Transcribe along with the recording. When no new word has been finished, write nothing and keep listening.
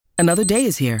Another day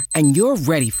is here, and you're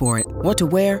ready for it. What to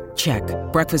wear? Check.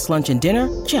 Breakfast, lunch, and dinner?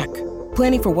 Check.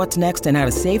 Planning for what's next and how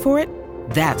to save for it?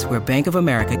 That's where Bank of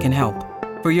America can help.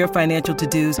 For your financial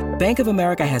to-dos, Bank of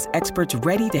America has experts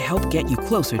ready to help get you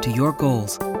closer to your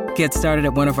goals. Get started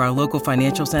at one of our local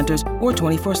financial centers or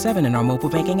 24/7 in our mobile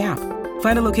banking app.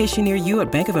 Find a location near you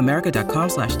at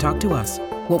bankofamerica.com/talktous.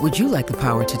 What would you like the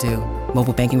power to do?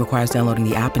 Mobile banking requires downloading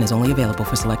the app and is only available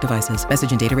for select devices.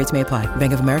 Message and data rates may apply.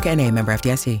 Bank of America N.A., member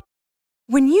FDIC.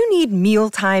 When you need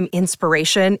mealtime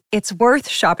inspiration, it's worth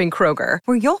shopping Kroger,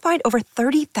 where you'll find over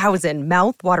 30,000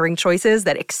 mouth-watering choices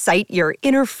that excite your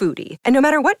inner foodie. And no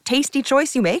matter what tasty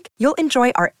choice you make, you'll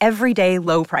enjoy our everyday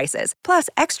low prices, plus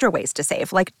extra ways to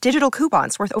save, like digital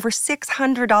coupons worth over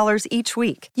 $600 each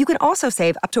week. You can also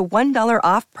save up to $1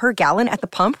 off per gallon at the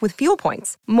pump with fuel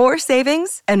points. More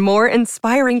savings and more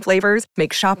inspiring flavors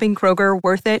make shopping Kroger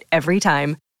worth it every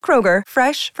time. Kroger,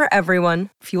 fresh for everyone.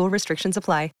 Fuel restrictions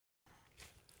apply.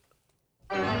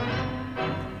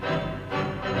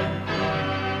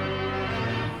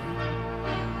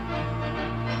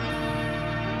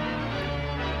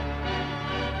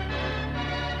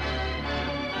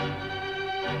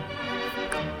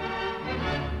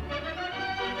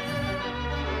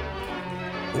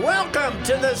 Welcome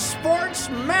to the Sports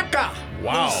Mecca.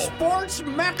 Wow. The Sports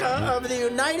Mecca of the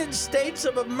United States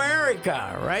of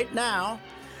America. Right now,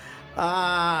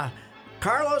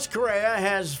 Carlos Correa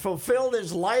has fulfilled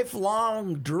his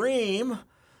lifelong dream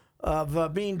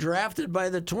of being drafted by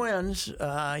the Twins.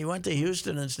 He went to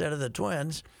Houston instead of the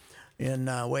Twins in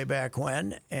way back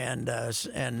when, and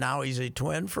now he's a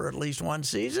Twin for at least one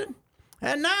season.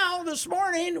 And now, this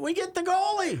morning, we get the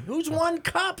goalie who's won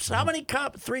cups. How many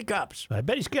cups? 3 cups. I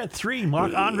bet he's got 3.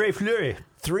 Marc-Andre Fleury.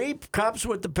 3 cups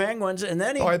with the Penguins, and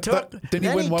then he didn't he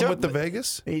win one with the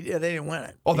Vegas? They didn't win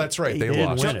it. Oh, that's right. They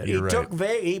lost. You're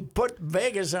right. He put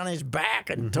Vegas on his back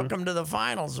and took him to the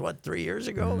finals, 3 years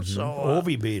ago? So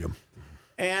Ovi beat him.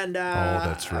 And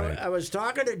that's right. I was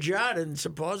talking to Judd, and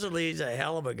supposedly he's a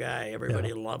hell of a guy.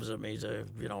 Everybody loves him. He's a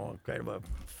kind of a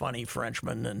funny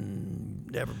Frenchman,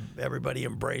 and everybody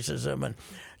embraces him. And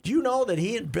do you know that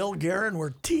he and Bill Guerin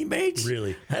were teammates?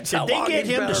 Really? That's Did how they long get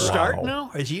he's him been to around. start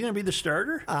now? Is he going to be the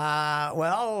starter?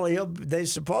 Well, he'll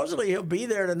be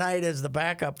there tonight as the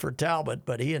backup for Talbot,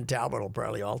 but he and Talbot will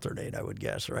probably alternate, I would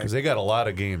guess, right? Because they got a lot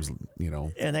of games,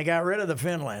 And they got rid of the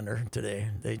Finlander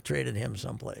today. They traded him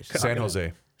someplace. San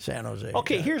Jose.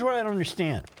 Okay, yeah. Here's what I don't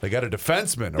understand. They got a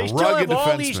defenseman, They a still rugged have all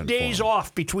defenseman. these days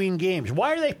off between games.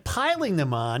 Why are they piling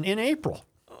them on in April?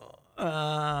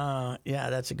 Yeah,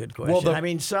 that's a good question.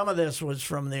 Well, some of this was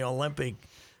from the Olympic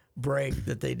break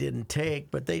that they didn't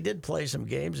take, but they did play some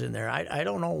games in there. I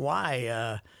don't know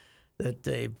why that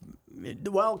they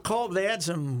had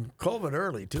some COVID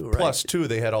early too, right? Plus, too,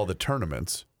 they had all the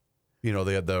tournaments.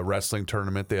 They had the wrestling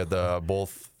tournament. They had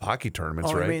both hockey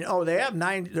tournaments, right? They have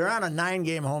 9. They're on a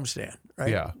 9-game homestand,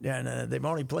 right? Yeah. And they've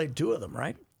only played 2 of them,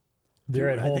 right? They're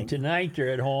at home tonight.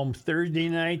 They're at home Thursday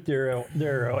night. They're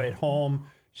at home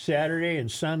Saturday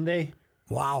and Sunday.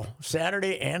 Wow,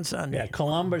 Saturday and Sunday. Yeah,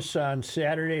 Columbus on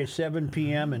Saturday at 7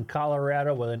 p.m. and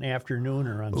Colorado with an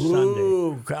afternooner on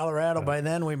Sunday. Colorado. By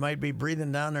then, we might be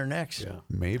breathing down their necks. Yeah.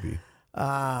 Maybe.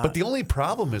 But the only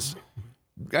problem is,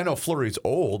 I know Fleury's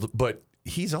old, but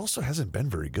he's also hasn't been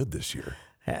very good this year.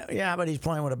 Yeah, but he's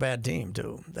playing with a bad team,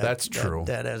 too. That's true.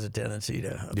 That has a tendency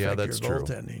to affect your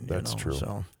goaltending. That's true.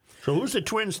 So who's the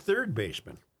Twins' third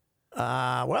baseman?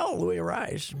 Louis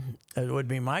Rise. It would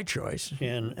be my choice.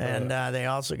 And they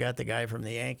also got the guy from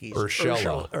the Yankees.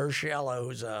 Urshela,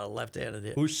 who's a left-handed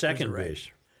hit. Who's second base?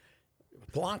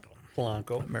 Polanco.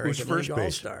 American Who's first League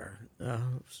base? All-Star.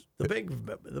 The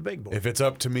big boy. If it's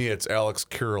up to me, it's Alex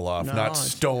Kirilloff, not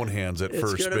Stonehands at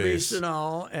first base. It's going to be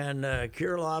Sano and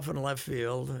Kirilloff in left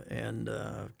field and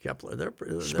Kepler.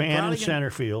 They're Span in center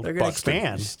field.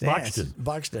 Buxton.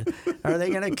 Buxton. Are they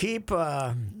going to keep?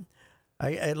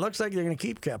 It looks like they're going to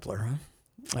keep Kepler. Huh?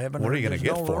 I haven't. What heard, are you going to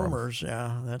get for rumors.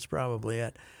 Yeah, that's probably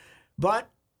it. But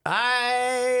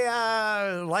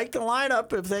I like the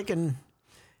lineup if they can.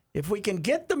 If we can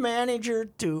get the manager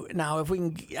to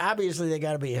obviously they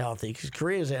got to be healthy because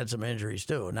Korea's had some injuries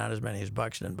too. Not as many as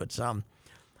Buxton, but some.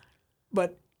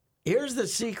 But here's the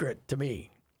secret to me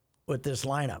with this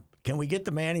lineup: can we get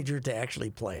the manager to actually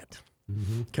play it?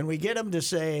 Mm-hmm. Can we get him to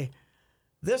say,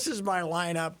 "This is my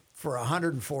lineup for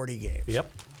 140 games"?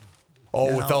 Yep.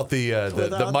 Without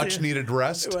the much needed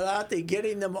rest, without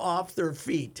getting them off their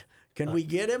feet. Can we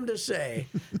get him to say,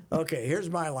 "Okay, here's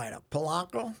my lineup: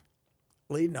 Polanco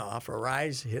leading off,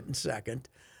 Arise hitting second,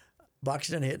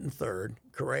 Buxton hitting third,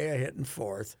 Correa hitting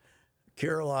fourth,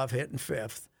 Kirilloff hitting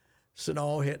fifth,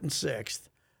 Sano hitting sixth,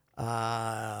 Who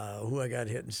I got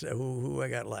hitting? Who I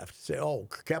got left?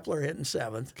 Kepler hitting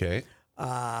 7th. Okay.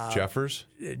 Jeffers?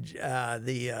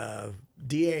 The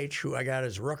DH, who I got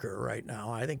as Rooker right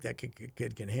now. I think that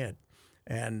kid can hit.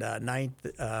 And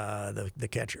 9th, the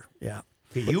catcher. Yeah.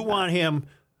 You want him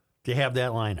to have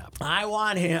that lineup. I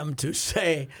want him to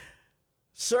say,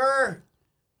 sir,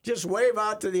 just wave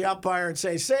out to the umpire and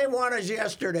say, same one as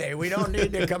yesterday. We don't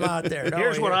need to come out there.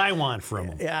 Here's what I want from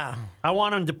him. Yeah. I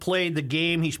want him to play the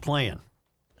game he's playing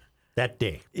that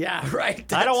day. Yeah,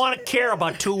 right. I don't want to care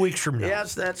about 2 weeks from now.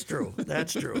 Yes, that's true.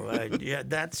 That's true. I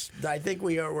think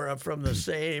we're from the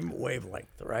same wavelength,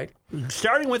 right?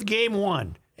 Starting with game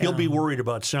 1, he'll be worried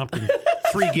about something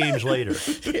 3 games later.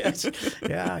 Yes.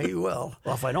 Yeah, he will.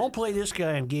 Well, if I don't play this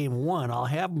guy in game 1, I'll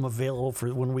have him available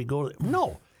for when we go.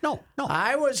 No.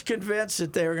 I was convinced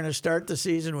that they were going to start the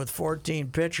season with 14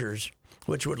 pitchers,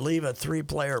 which would leave a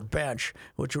 3-player bench,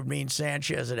 which would mean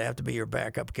Sanchez would have to be your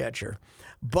backup catcher.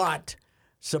 But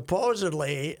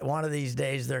supposedly, one of these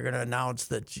days, they're going to announce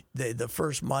that the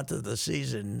first month of the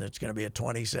season, it's going to be a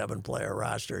 27-player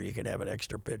roster. You can have an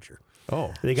extra pitcher.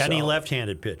 Oh. They got any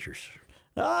left-handed pitchers?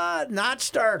 Not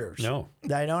starters. No.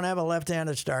 They don't have a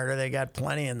left-handed starter. They got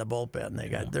plenty in the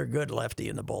bullpen. They're good lefty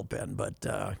in the bullpen, but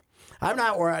I'm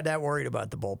not that worried about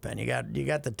the bullpen. You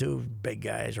got the 2 big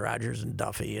guys, Rogers and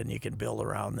Duffy, and you can build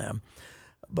around them.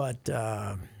 But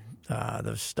the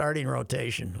starting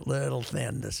rotation, little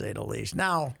thin to say the least.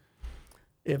 Now,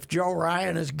 if Joe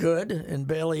Ryan is good and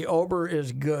Bailey Ober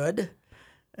is good,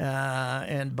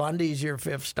 and Bundy's your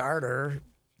 5th starter,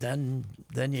 then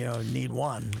you need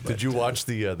one. Did you watch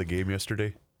the game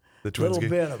yesterday? The Twins little game?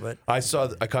 bit of it. I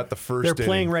caught the first. They're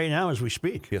playing inning. right now as we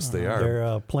speak. Yes, they are.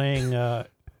 They're playing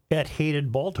at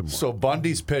hated Baltimore. So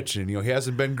Bundy's pitching. He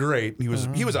hasn't been great. He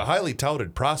was a highly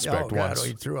touted prospect once.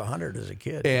 He threw 100 as a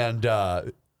kid. And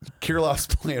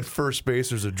Kirilloff's playing first base.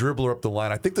 There's a dribbler up the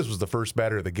line. I think this was the first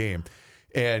batter of the game.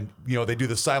 And, they do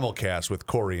the simulcast with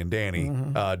Corey and Danny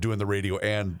doing the radio,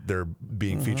 and they're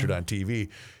being featured on TV.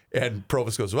 And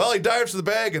Provis goes, well, he dives to the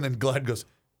bag. And then Glenn goes,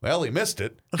 well, he missed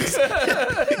it.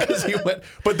 Because he went.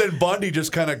 But then Bundy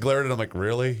just kind of glared at him like,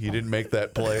 really? You didn't make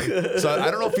that play? So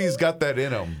I don't know if he's got that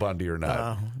in him, Bundy, or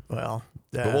not. But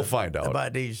we'll find out.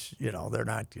 But he's, they're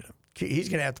not, he's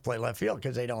going to have to play left field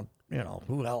because they don't,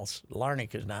 who else?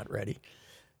 Larnick is not ready.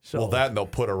 So, well, that and they'll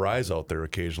put a Rise out there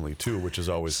occasionally, too, which is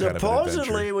always kind of an adventure.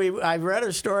 Supposedly, I read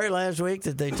a story last week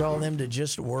that they told him to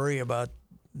just worry about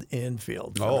the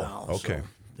infield for now. Okay. So,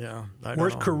 yeah.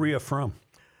 Where's Correa from?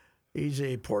 He's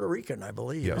a Puerto Rican, I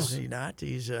believe. Yes. Is he not?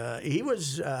 He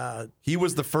was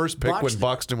the first pick when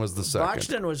Buxton was the second.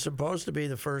 Buxton was supposed to be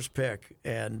the first pick,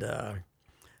 and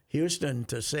Houston,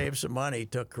 to save some money,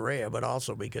 took Correa, but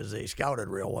also because they scouted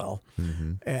real well.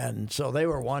 Mm-hmm. And so they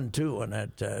were 1-2 in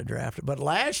that draft. But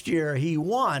last year, he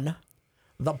won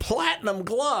the Platinum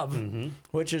Glove,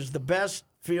 which is the best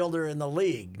fielder in the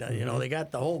league. Now, they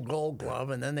got the whole Gold Glove,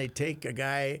 and then they take a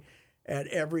guy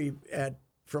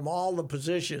from all the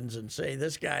positions and say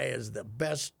this guy is the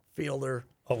best fielder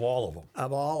of all of them.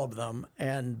 Of all of them.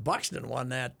 And Buxton won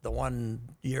that the one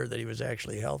year that he was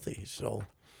actually healthy. So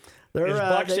is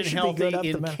Buxton healthy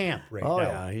in camp right now? Oh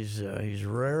yeah, he's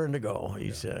raring to go.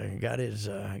 He's got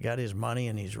his money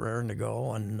and he's raring to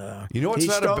go.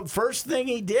 And first thing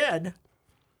he did,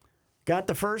 got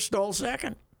the first, stole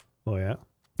second. Oh yeah.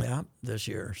 Yeah, this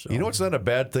year. So. It's not a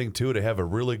bad thing too to have a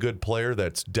really good player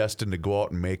that's destined to go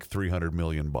out and make $300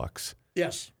 million.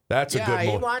 Yes, that's a good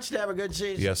move. He wants to have a good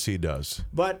season. Yes, he does.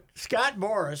 But Scott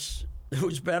Boras,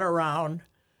 who's been around,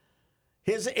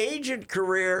 his agent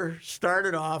career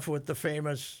started off with the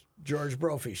famous George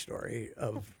Brophy story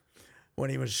of when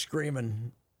he was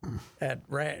screaming at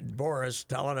Boras,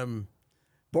 telling him.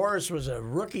 Boras was a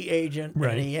rookie agent,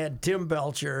 right. And he had Tim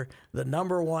Belcher, the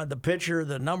number one draft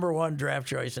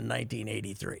choice in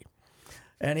 1983.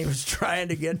 And he was trying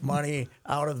to get money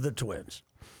out of the Twins.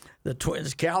 The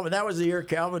Twins, Calvin, that was the year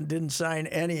Calvin didn't sign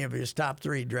any of his top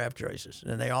 3 draft choices,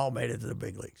 and they all made it to the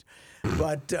big leagues.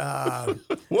 But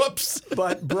whoops!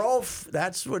 But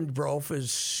that's when Brof is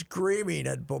screaming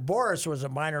at Boras was a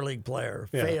minor league player,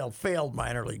 failed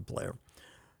minor league player.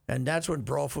 And that's when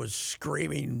Brof was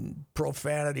screaming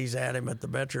profanities at him at the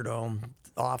Metrodome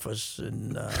office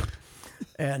and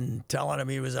telling him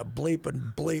he was a bleep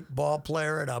and bleep ball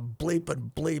player and a bleep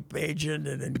and bleep agent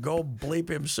and then go bleep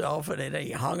himself. And then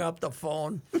he hung up the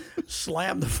phone,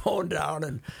 slammed the phone down,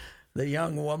 and the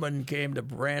young woman came to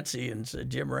Rancy and said,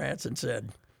 Jim Rance, and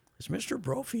said, is Mr.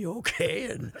 Brophy okay?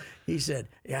 And he said,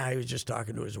 yeah, he was just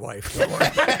talking to his wife. Don't worry.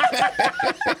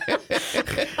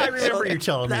 I remember you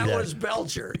telling me that. That was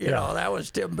Belcher. That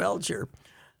was Tim Belcher.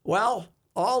 Well,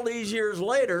 all these years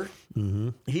later,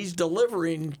 he's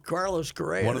delivering Carlos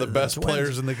Correa. One of the best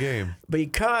players in the game.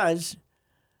 Because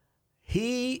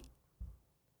he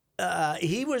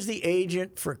was the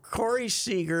agent for Corey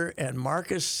Seager and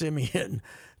Marcus Semien,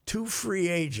 2 free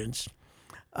agents,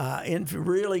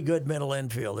 really good middle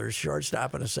infielders,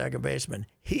 shortstop and a second baseman.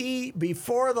 He,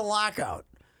 before the lockout,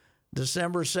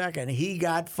 December 2nd, he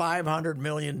got $500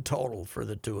 million total for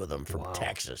the 2 of them from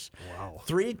Texas. Wow.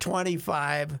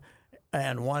 $325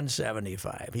 and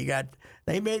 $175.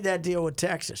 They made that deal with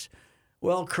Texas.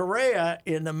 Well, Correa,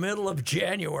 in the middle of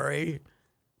January,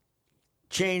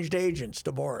 changed agents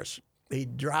to Boris. He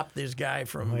dropped his guy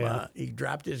from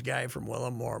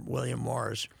William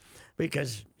Morris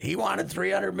because he wanted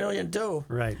 $300 million too.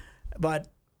 Right. But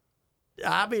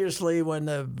obviously,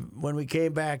 when we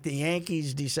came back, the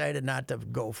Yankees decided not to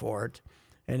go for it,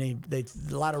 and a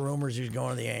lot of rumors he was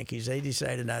going to the Yankees. They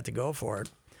decided not to go for it.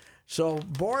 So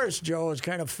Boris Joe is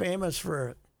kind of famous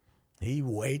for he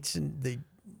waits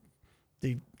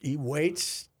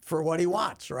for what he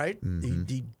wants, right?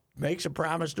 He makes a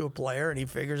promise to a player, and he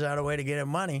figures out a way to get him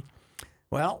money.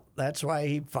 Well, that's why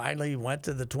he finally went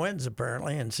to the Twins,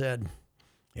 apparently, and said,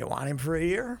 "You want him for a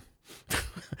year?"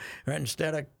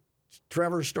 Instead of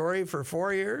Trevor Story for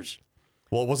 4 years.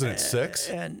 Well, wasn't it 6?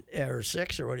 Or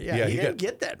 6 or what? Yeah, he didn't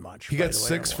get that much. He got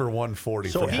 6 for 140.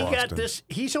 So from he Boston. got this.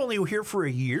 He's only here for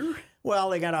a year. Well,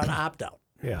 they got an opt-out.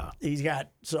 Yeah. He's got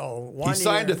he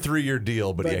signed a 3-year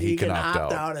deal, but he can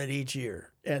opt out at each year.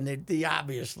 And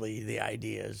obviously the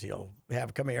idea is he'll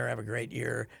come here, have a great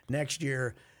year. Next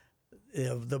year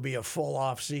there'll be a full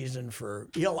off season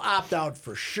he'll opt out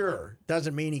for sure.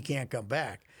 Doesn't mean he can't come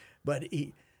back, but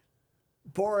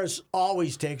Boris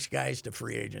always takes guys to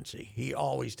free agency. He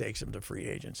always takes them to free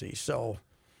agency. So,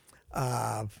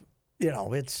 but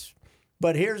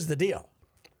here's the deal.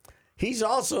 He's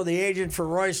also the agent for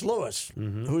Royce Lewis,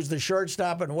 who's the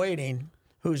shortstop in waiting,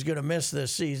 who's going to miss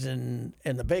this season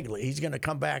in the big league. He's going to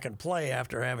come back and play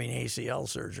after having ACL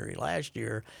surgery last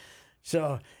year.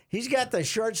 So he's got the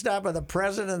shortstop of the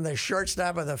present and the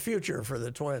shortstop of the future for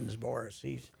the Twins, Boris.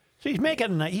 He's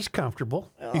he's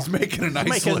comfortable. He's making a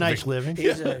nice living.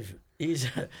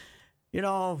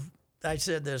 I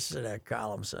said this in a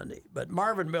column Sunday, but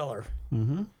Marvin Miller,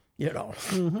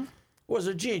 was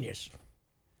a genius.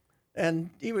 And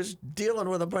he was dealing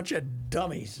with a bunch of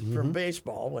dummies from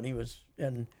baseball when he was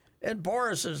and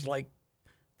Boris is like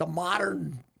the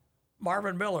modern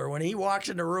Marvin Miller. When he walks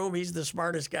in the room, he's the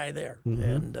smartest guy there.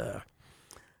 And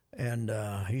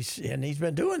he's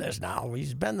been doing this now.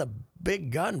 He's been the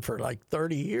big gun for like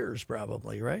 30 years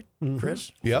probably, right,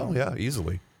 Chris? Yeah,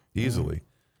 easily.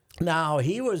 Now,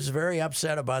 he was very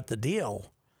upset about the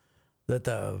deal that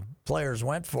the players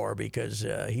went for because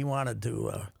he wanted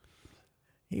to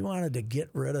get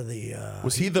rid of the.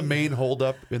 Was he the main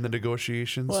holdup in the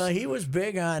negotiations? Well, he was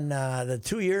big on the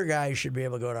 2-year guys should be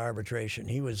able to go to arbitration.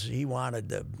 He wanted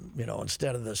the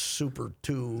instead of the Super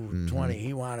 220,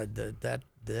 he wanted that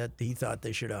he thought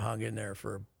they should have hung in there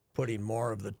for putting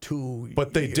more of the 2.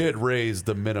 But they did raise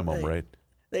the minimum, right?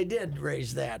 They did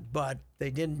raise that, but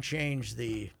they didn't change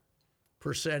the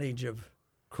percentage of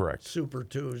Super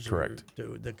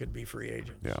 2s that could be free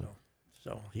agents. Yeah.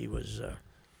 So he was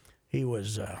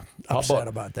upset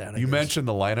about that. You mentioned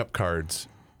the lineup cards.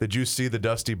 Did you see the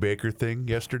Dusty Baker thing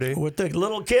yesterday? With the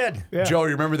little kid. Yeah. Joe,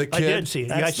 you remember the kid? I did see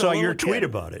it. I saw your tweet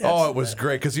about it. It was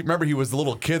great because you remember he was the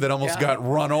little kid that almost got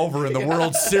run over in the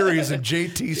World Series, and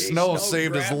JT Snow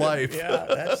saved his life. Yeah,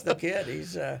 that's the kid.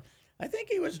 He's. I think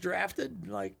he was drafted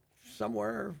like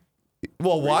somewhere.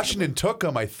 Well, Washington took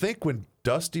him, I think, when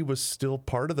Dusty was still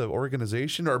part of the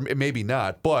organization, or maybe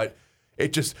not. But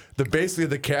it just basically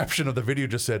the caption of the video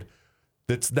just said,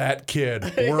 "It's that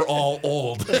kid. We're all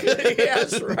old."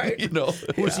 Yes, right.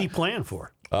 Who's he playing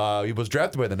for? He was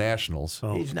drafted by the Nationals.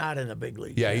 Oh. He's not in the big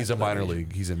league. Yeah, he's a minor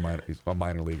league. He's a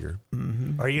minor leaguer.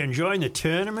 Are you enjoying the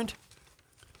tournament?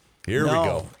 Here we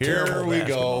go. Here we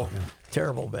go. Yeah.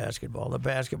 Terrible basketball. The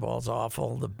basketball's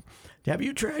awful. Have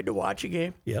you tried to watch a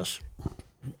game? Yes.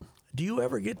 Do you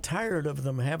ever get tired of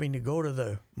them having to go to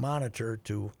the monitor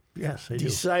to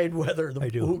decide whether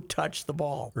who touched the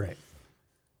ball? Right.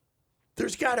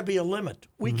 There's got to be a limit.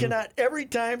 We cannot, every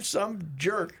time some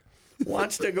jerk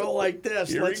wants to go like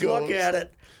this, let's look at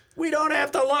it. We don't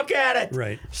have to look at it.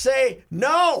 Right. Say,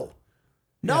 no.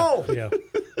 Yeah.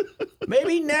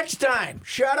 Maybe next time.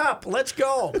 Shut up. Let's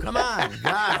go. Come on.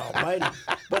 God almighty.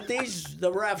 But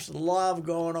the refs love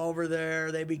going over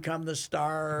there. They become the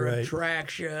star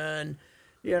attraction.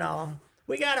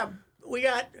 We got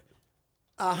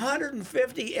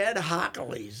 150 Ed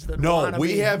Hockleys.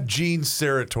 We have Gene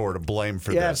Serator to blame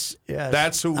for this. Yes.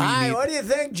 That's who we need. What do you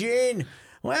think, Gene?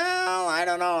 Well, I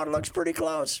don't know. It looks pretty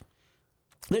close.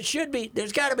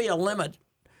 There's got to be a limit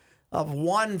of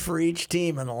one for each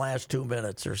team in the last 2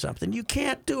 minutes or something. You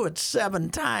can't do it 7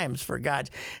 times, for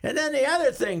God's. And then the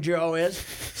other thing, Joe, is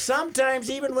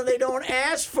sometimes even when they don't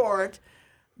ask for it,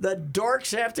 the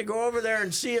dorks have to go over there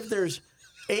and see if there's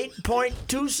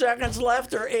 8.2 seconds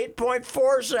left or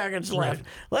 8.4 seconds left. Right.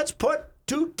 Let's put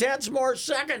 0.2 more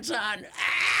seconds on.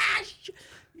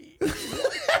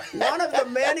 One of the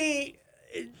many,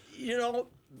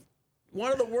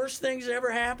 one of the worst things that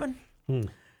ever happened.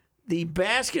 The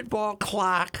basketball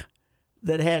clock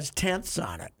that has tenths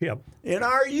on it. Yep. In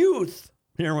our youth,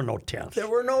 there were no tenths. There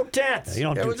were no tenths.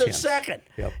 Yeah, there was tenths. A second.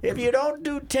 Yep. If you don't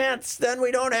do tenths, then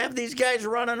we don't have these guys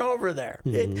running over there.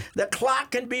 The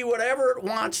clock can be whatever it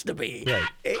wants to be. Right.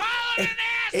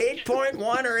 8.1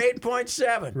 or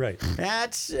 8.7. Right.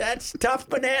 That's tough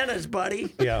bananas,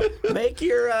 buddy. Yeah. Make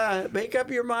up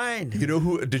your mind. You know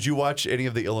who? Did you watch any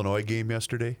of the Illinois game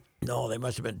yesterday? No, they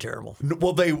must have been terrible.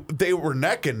 Well, they were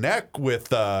neck and neck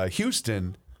with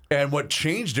Houston, and what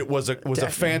changed it was a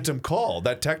phantom call,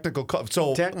 that technical call.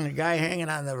 So technical guy hanging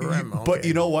on the rim. Okay. But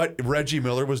you know what? Reggie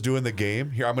Miller was doing the game.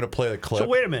 Here, I'm going to play the clip. So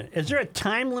wait a minute. Is there a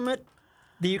time limit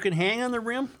that you can hang on the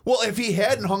rim? Well, if he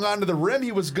hadn't hung on to the rim,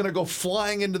 he was going to go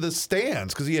flying into the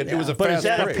stands because it was a But fast is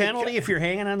that break. a penalty if you're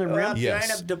hanging on the rim? Well, it Yes.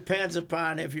 kind of depends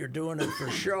upon if you're doing it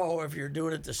for show, or if you're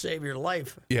doing it to save your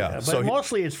life. Yeah, But so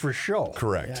mostly it's for show.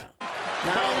 correct.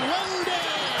 No.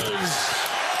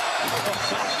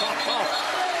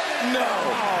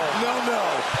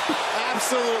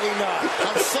 Absolutely not.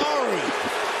 I'm sorry.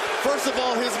 First of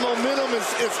all, his momentum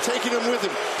is taking him with him.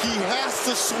 He has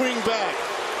to swing back.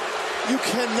 You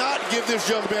cannot give this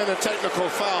young man a technical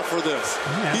foul for this.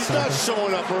 He's not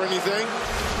showing up or anything,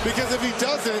 because if he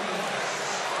doesn't,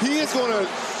 he is going to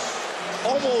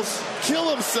almost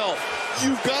kill himself.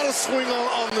 You've got to swing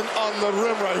on the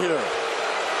rim right here.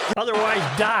 Otherwise,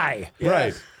 die. Yes.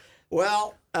 Right.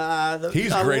 Well,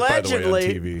 He's great, by the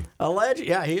way, on TV.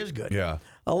 Yeah, he is good. Yeah.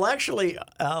 Allegedly,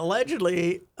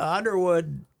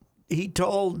 Underwood, he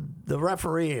told the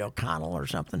referee, O'Connell or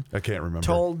something. I can't remember.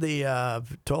 Told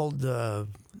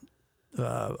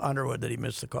Underwood that he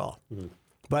missed the call. Mm-hmm.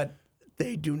 But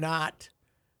they do not.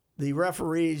 The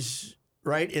referees,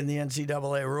 right in the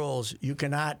NCAA rules, you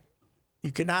cannot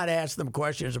ask them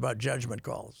questions about judgment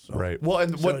calls. So, right. Well,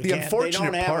 and what the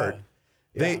unfortunate part.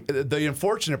 The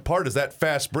unfortunate part is that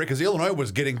fast break, because Illinois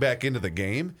was getting back into the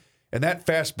game, and that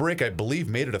fast break, I believe,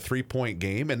 made it a 3-point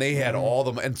game, and they had all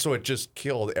them, and so it just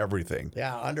killed everything.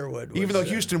 Yeah, Underwood. Even though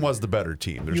Houston was the better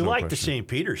team. You like the St.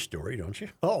 Peter's story, don't you?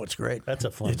 Oh, it's great. That's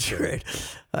a fun story. Great.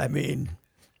 I mean,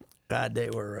 God, they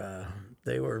were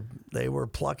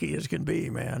plucky as can be,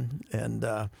 man.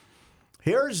 And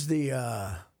here's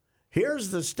the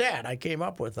stat I came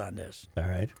up with on this. All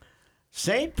right.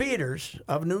 St. Peter's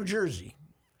of New Jersey.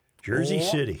 Jersey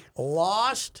City.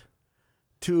 Lost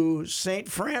to St.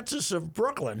 Francis of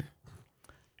Brooklyn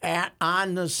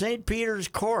on the St. Peter's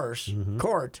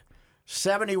court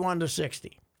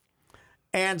 71-60.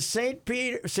 And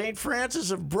St.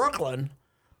 Francis of Brooklyn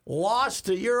lost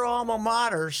to your alma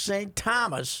mater, St.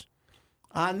 Thomas,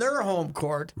 on their home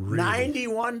court,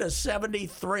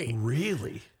 91-73.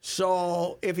 Really?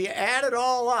 So if you add it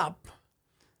all up,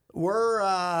 we're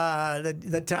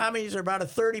the Tommies are about a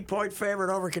 30-point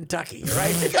favorite over Kentucky,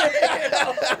 right?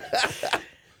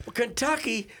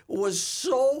 Kentucky was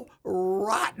so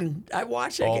rotten. I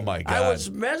watched it. Oh my God! I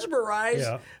was mesmerized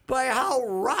by how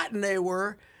rotten they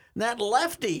were. And that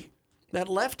lefty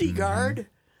guard,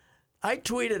 I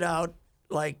tweeted out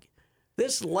like,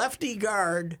 this lefty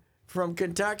guard from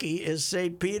Kentucky is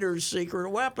St. Peter's secret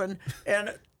weapon,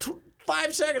 and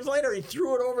 5 seconds later he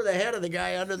threw it over the head of the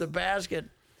guy under the basket.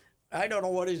 I don't know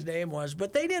what his name was,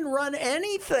 but they didn't run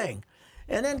anything.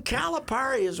 And then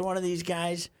Calipari is one of these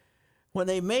guys, when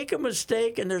they make a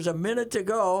mistake and there's a minute to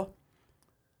go,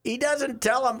 he doesn't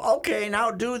tell them, okay, now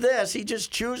do this. He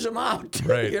just chews them out,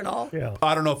 Right. Yeah.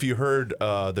 I don't know if you heard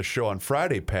the show on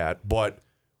Friday, Pat, but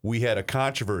we had a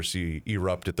controversy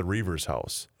erupt at the Reavers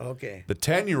house. Okay. The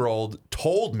 10-year-old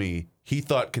told me he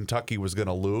thought Kentucky was going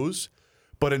to lose,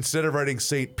 but instead of writing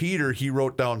St. Peter, he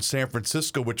wrote down San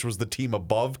Francisco, which was the team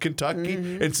above Kentucky,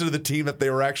 instead of the team that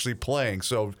they were actually playing.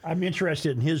 So I'm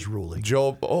interested in his ruling.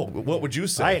 Joe, what would you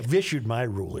say? I have issued my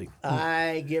ruling.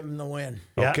 I give him the win.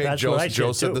 Okay, that's Joe, what I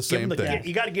Joe said said the same thing.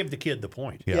 You got to give the kid the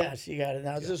point. Yeah. Yes, you got it.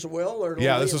 Now, is this Will or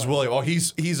Yeah, this is Leland? William. Oh,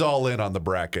 he's all in on the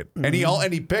bracket, and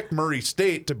he picked Murray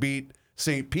State to beat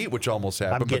St. Pete, which almost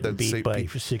happened. I'm getting but then beat St. by Pete.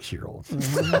 6-year-olds.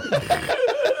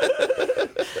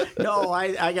 No,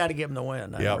 I got to give him the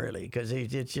win, Yep. really, because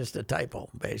it's just a typo,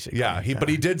 basically. Yeah, but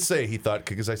he did say he thought,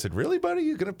 because I said, really, buddy,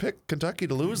 you going to pick Kentucky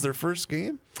to lose their first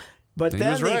game? But And he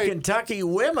then was the right. Kentucky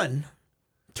women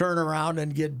turn around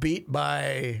and get beat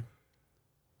by.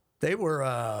 They were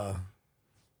a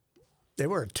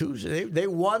Tuesday. They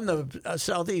won the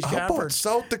Southeast How about Conference.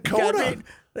 South Dakota?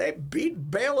 They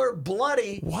beat Baylor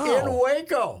bloody Wow. in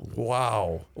Waco,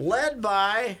 Wow. led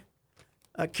by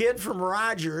a kid from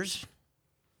Rogers,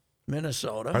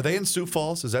 Minnesota. Are they in Sioux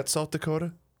Falls? Is that South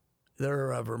Dakota?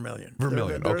 They're Vermilion.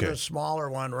 Vermilion, They're okay. the smaller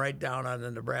one, right down on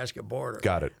the Nebraska border.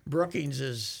 Got it. Brookings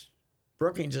is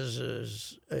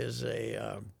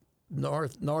a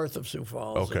north of Sioux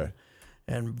Falls. Okay.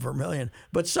 And Vermilion,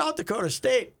 but South Dakota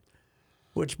State,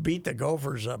 which beat the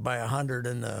Gophers up by 100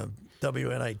 in the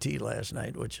WNIT last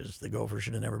night, which is the Gophers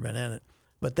should have never been in it,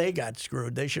 but they got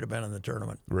screwed. They should have been in the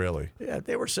tournament. Really? Yeah,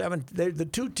 they were the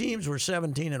two teams were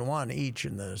 17-1 each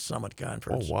in the Summit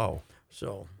Conference. Oh, wow.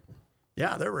 So,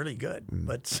 yeah, they're really good.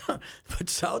 But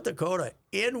South Dakota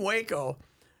in Waco,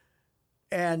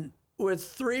 and with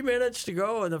 3 minutes to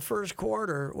go in the first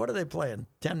quarter, what are they playing?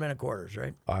 10-minute quarters,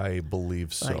 right? I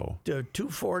believe so. Like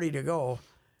 2:40 to go.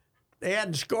 They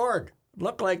hadn't scored.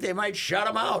 Looked like they might shut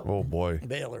them out. Oh, boy.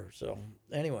 Baylor. So,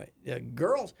 anyway,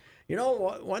 girls, you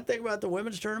know, one thing about the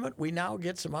women's tournament, we now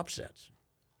get some upsets.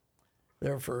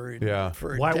 They're for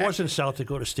Why wasn't South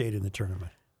Dakota State in the tournament?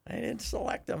 I didn't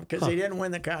select them because they didn't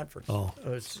win the conference. Oh. It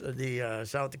was the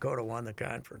South Dakota won the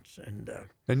conference, and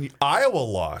Iowa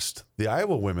lost. The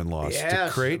Iowa women lost to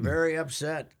Creighton. very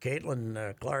upset.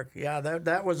 Caitlin Clark. Yeah,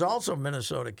 that was also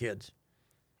Minnesota kids.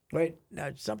 Wait,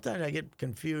 now sometimes I get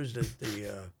confused. At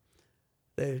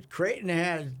the Creighton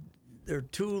had their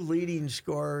two leading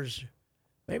scorers.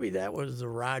 Maybe that was the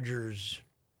Rochester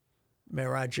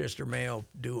Mayo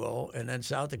duo, and then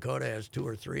South Dakota has two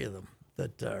or three of them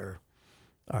that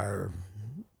are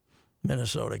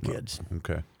Minnesota kids.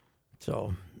 Okay.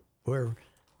 So we're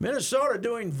Minnesota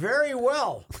doing very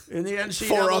well in the NCAA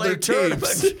For other tournament.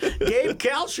 teams. Gabe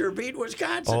Kalsher beat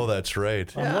Wisconsin. Oh, that's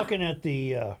right. I'm looking at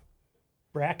the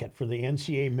bracket for the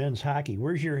NCAA men's hockey.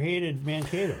 Where's your hated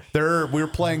Mankato's? We're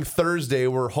playing Thursday.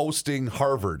 We're hosting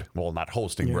Harvard. Well, not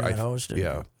hosting. You're we're not hosting.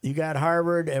 Yeah. You got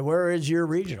Harvard, and where is your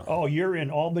regional? Oh, you're in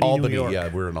Albany, Albany. New York. Yeah,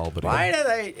 we're in Albany. Why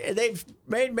do they've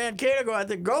made Mankato go out?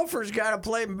 The Gophers got to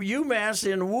play UMass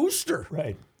in Worcester.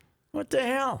 Right. What the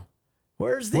hell?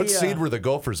 Where's the What seed were the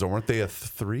Gophers? Weren't they a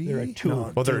 3? They're a 2.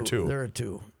 No, Oh, they're a 2. They're a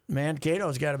 2.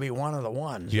 Mankato's got to be one of the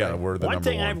ones. Yeah, right? we're the One number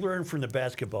thing 1. I've learned from the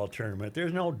basketball tournament,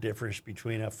 there's no difference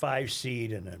between a 5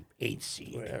 seed and an 8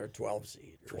 seed. Or 12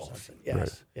 seed or something.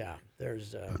 Yes. Yeah.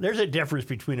 There's There's a difference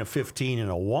between a 15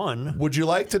 and a 1. Would you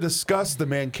like to discuss the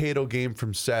Mankato game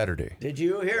from Saturday? Did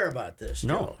you hear about this?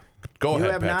 No. Joe? Go You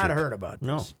ahead, have Patrick. not heard about this.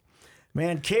 No.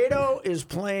 Mankato is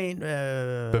playing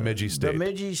Bemidji State.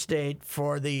 Bemidji State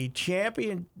for the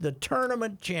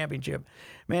tournament championship.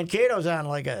 Mankato's on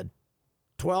like a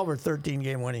 12 or 13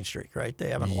 game winning streak, right? They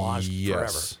haven't lost forever.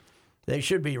 They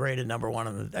should be rated number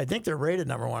 1 I think they're rated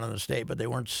number 1 in the state, but they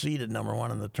weren't seeded number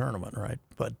 1 in the tournament, right?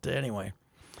 But anyway,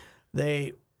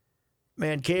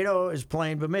 Mankato is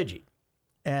playing Bemidji.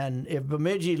 And if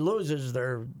Bemidji loses,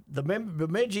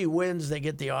 Bemidji wins, they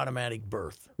get the automatic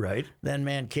berth. Right. Then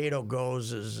Mankato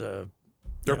goes as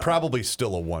They're probably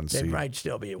still a 1 they seed. might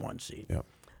still be a 1 seed. Yep.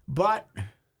 But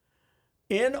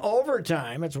in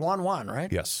overtime, it's 1-1,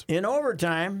 right? Yes. In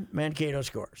overtime, Mankato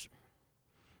scores.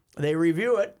 They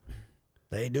review it.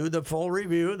 They do the full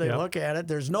review. They look at it.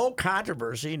 There's no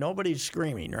controversy. Nobody's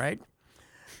screaming, right?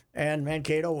 And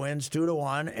Mankato wins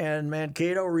 2-1. And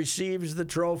Mankato receives the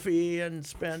trophy and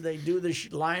they do the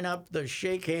lineup, the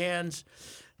shake hands.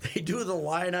 They do the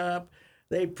lineup.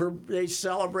 They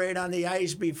celebrate on the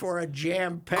ice before a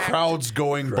jam-packed Crowds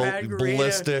going crowd arena.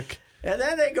 ballistic. And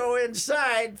then they go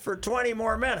inside for 20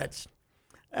 more minutes.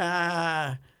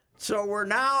 So we're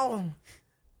now,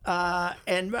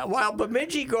 and while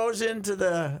Bemidji goes into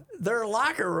their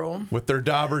locker room, With their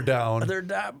dauber down.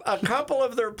 a couple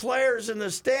of their players in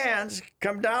the stands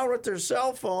come down with their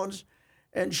cell phones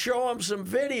and show them some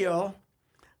video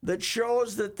that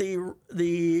shows that the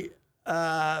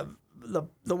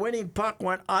winning puck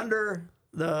went under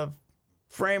the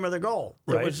frame of the goal.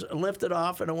 Right. It was lifted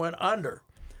off and it went under.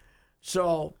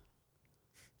 So,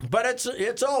 but it's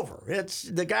over.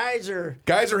 The guys are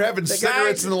having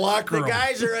cigarettes in the locker room. The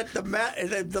guys are at the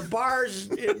bars.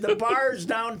 The bars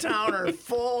downtown are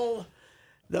full.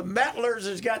 The Mettlers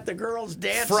has got the girls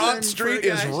dancing. Front Street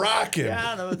is rocking.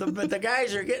 Yeah, but the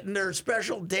guys are getting their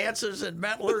special dances at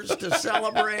Mettlers to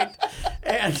celebrate,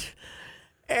 and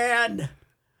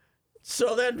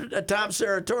so then Tom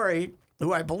Serratori,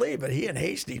 who I believe, but he and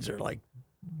Hastings are like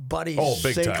buddies,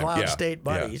 big St. time. Cloud Yeah. State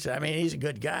buddies. I mean, he's a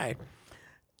good guy.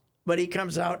 But he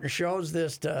comes out and shows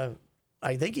this to,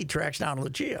 I think he tracks down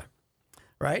Lucia,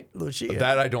 right? Lucia.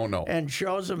 That I don't know. And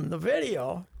shows him the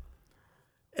video.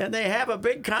 And they have a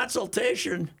big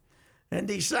consultation and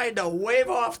decide to wave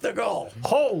off the goal.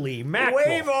 Holy mackerel.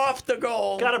 Wave off the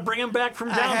goal. Got to bring him back from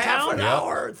a half downtown. an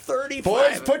hour, 35.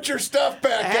 Boys, put your stuff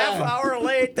back half on. hour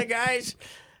late, the guys.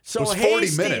 So It was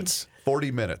 40 minutes.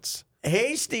 40 minutes.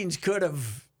 Hastings could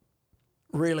have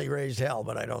really raised hell,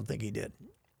 but I don't think he did.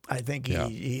 I think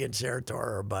he and Sarator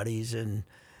are buddies.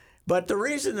 But the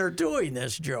reason they're doing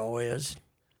this, Joe, is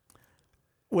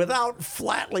without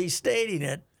flatly stating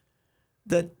it,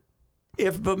 that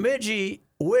if Bemidji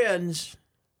wins,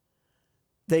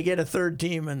 they get a third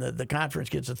team, and the conference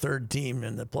gets a third team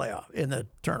in the playoff, in the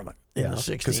tournament, in the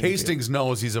 16. Because Hastings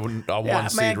knows he's a one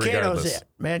seed Mankato's regardless. in.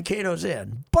 Mankato's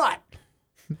in. But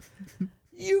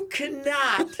you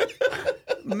cannot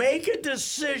make a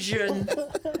decision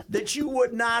that you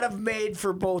would not have made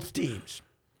for both teams.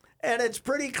 And it's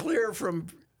pretty clear from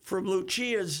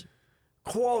Lucia's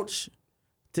quotes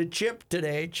to Chip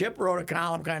today. Chip wrote a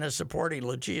column kind of supporting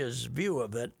Lucia's view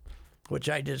of it, which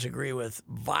I disagree with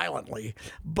violently,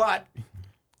 but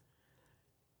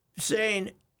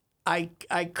saying I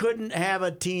couldn't have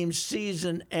a team's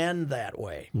season end that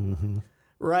way,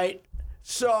 right?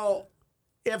 So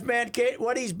if Mankato,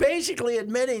 what he's basically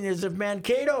admitting is if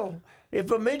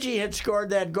Bemidji had scored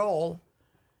that goal,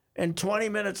 and 20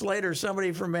 minutes later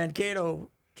somebody from Mankato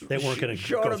They weren't going to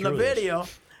showed him the video,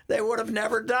 they would have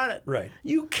never done it. Right.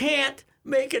 You can't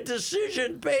make a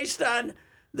decision based on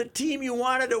the team you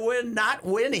wanted to win not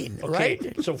winning, Okay,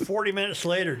 right? so 40 minutes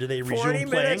later, do they resume 40 playing?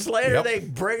 minutes later, Yep. they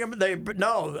bring him.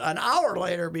 An hour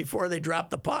later before they drop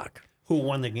the puck. Who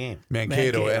won the game?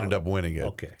 Mankato Mankato. ended up winning it.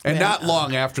 Okay. And not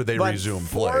long after they But resumed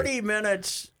 40 play.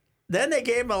 minutes. Then they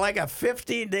gave him like a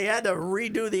 15. They had to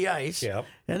redo the ice. Yep.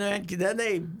 And then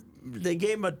they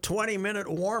gave him a 20-minute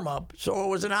warm up, so it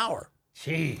was an hour.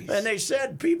 Jeez. And they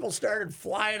said people started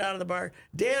flying out of the bar.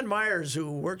 Dan Myers,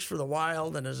 who works for the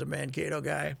Wild and is a Mankato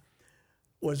guy,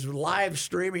 was live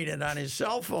streaming it on his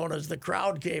cell phone as the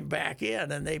crowd came back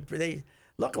in, and they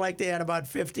looked like they had about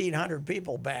 1,500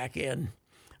 people back in,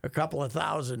 a couple of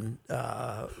thousand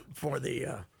for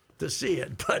the to see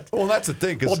it. But Well, that's the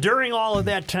thing. 'Cause Well, during all of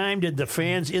that time, did the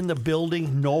fans in the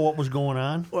building know what was going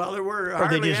on? well, there were they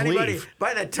hardly just anybody. leave?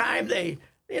 By the time they,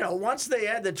 once they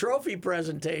had the trophy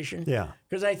presentation, Yeah.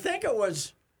 because I think it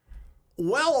was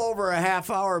well over a half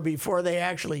hour before they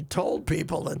actually told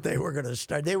people that they were going to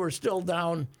start. They were still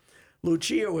down.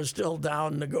 Lucia was still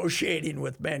down negotiating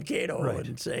with Mankato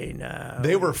and saying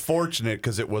they were fortunate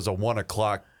because it was a 1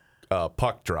 o'clock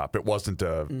puck drop. It wasn't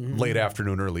a late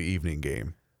afternoon, early evening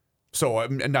game. So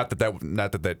not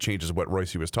that changes what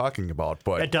Royce was talking about,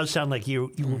 but That does sound like you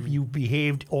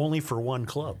behaved only for one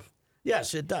club.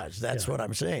 yes, it does. That's what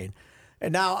I'm saying.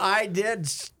 And now I did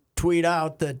tweet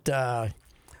out that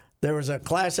there was a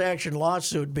class action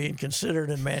lawsuit being considered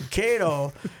in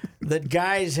Mankato that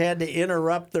guys had to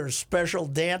interrupt their special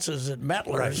dances at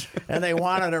Mettler's and they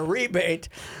wanted a rebate.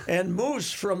 And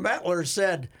Moose from Mettler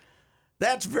said,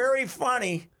 "That's very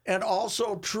funny and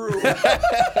also true."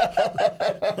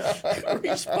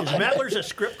 Is Mettler's a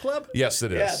script club? yes,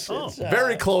 it is. Yes, it's,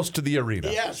 Very close to the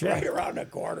arena. yes, right around the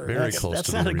corner. Very close That's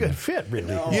to not the a arena. good fit,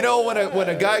 really. You know, when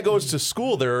a guy goes to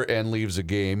school there and leaves a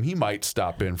game, he might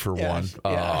stop in for Yes,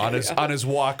 one on his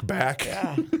walk back.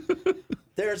 Yeah.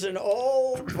 There's an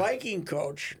old Viking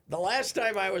coach. The last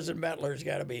time I was in Mettler's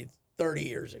got to be 30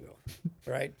 years ago,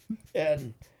 right?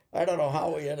 And I don't know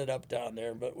how we ended up down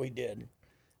there, but we did.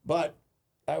 But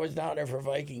I was down there for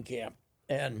Viking camp,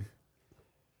 and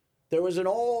there was an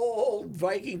old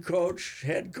Viking coach,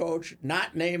 head coach,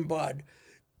 not named Bud,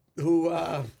 who,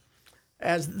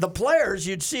 as the players,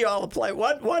 you'd see all the play.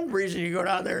 One reason you go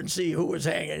down there and see who was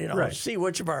hanging, see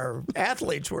which of our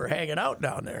athletes were hanging out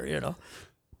down there,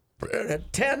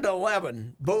 At 10 to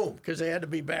 11, boom, because they had to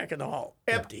be back in the hall,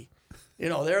 empty.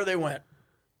 There they went.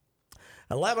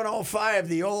 11:05,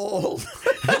 the old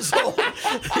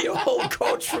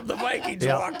coach from the Vikings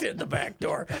walked in the back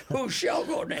door, who shall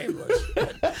go nameless.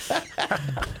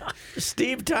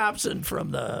 Steve Thompson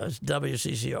from the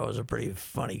WCCO is a pretty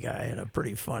funny guy and a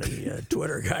pretty funny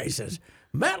Twitter guy. He says,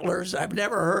 "Mettler's, I've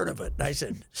never heard of it." And I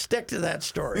said, "Stick to that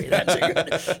story.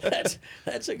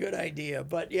 That's a good idea."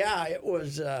 But yeah, it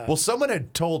was. Well, someone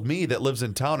had told me that lives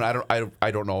in town.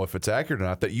 I don't know if it's accurate or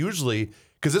not. That usually,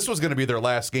 because this was going to be their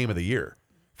last game of the year.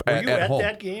 Were you at home.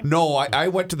 that game? No, I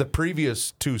went to the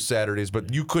previous 2 Saturdays,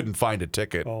 but you couldn't find a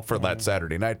ticket for that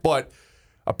Saturday night. But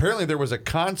apparently there was a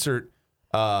concert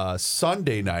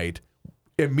Sunday night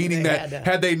And meaning They that had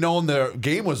to- had they known the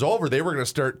game was over, they were going to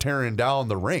start tearing down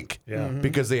the rink. Yeah.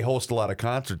 Because they host a lot of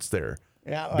concerts there.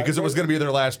 Yeah, Because it was going to be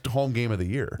their last home game of the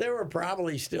year. There were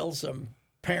probably still some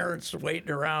parents waiting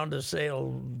around to say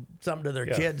something to their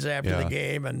kids after the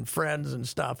game and friends and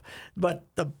stuff. But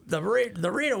the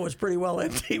arena was pretty well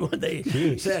empty when they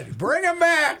said, "Bring him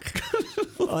back."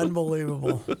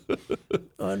 Unbelievable.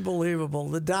 Unbelievable.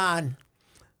 The Don.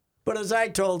 But as I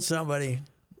told somebody,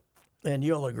 and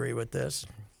you'll agree with this,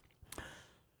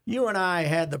 you and I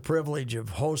had the privilege of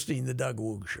hosting the Doug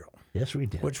Woog Show. Yes, we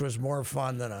did. Which was more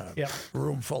fun than a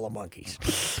room full of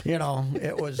monkeys. You know,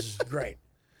 it was great.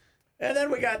 And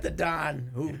then we got the Don,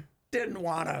 who didn't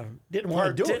want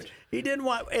to do it. He didn't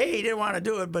want he didn't want to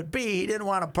do it, but B, he didn't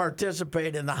want to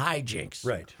participate in the hijinks.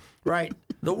 Right. Right.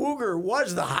 The Wooger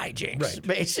was the hijinks,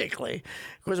 basically,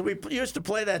 because we used to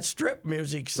play that strip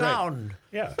music sound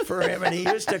for him, and he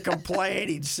used to complain.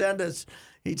 He'd send us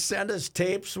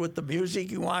tapes with the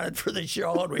music he wanted for the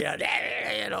show, and we had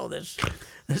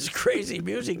this crazy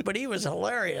music. But he was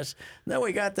hilarious. And then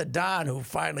we got the Don, who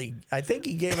finally, I think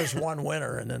he gave us one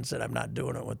winner, and then said, "I'm not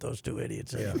doing it with those two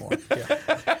idiots anymore."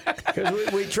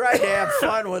 Because we tried to have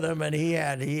fun with him, and he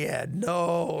had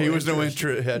no. He was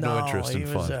interest. had no interest in he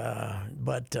fun.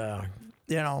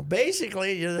 Was,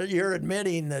 basically, you're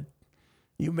admitting that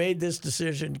you made this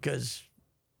decision because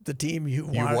the team you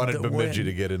wanted to Bemidji win.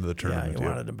 to get into the tournament. Yeah, you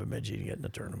wanted Bemidji to get in the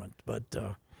tournament. But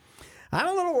I'm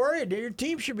a little worried. Your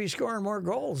team should be scoring more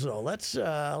goals, though. Let's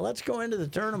go into the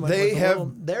tournament.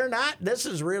 They're not. This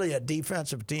is really a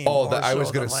defensive team. I was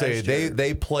going to say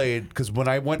they played, because when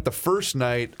I went the first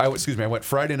night, I went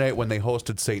Friday night when they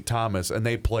hosted St. Thomas, and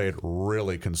they played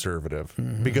really conservative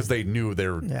because they knew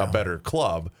they're a better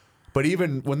club. But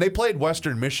even when they played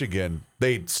Western Michigan,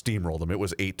 they steamrolled them. It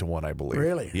was 8-1, I believe.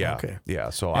 Really? Yeah. Okay.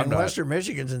 Yeah. So And Western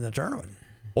Michigan's in the tournament.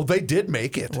 Well, they did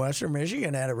make it. Western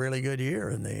Michigan had a really good year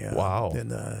in the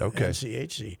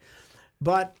NCHC.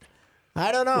 But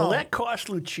I don't know. Will that cost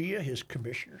Lucia his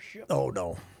commissionership? Oh,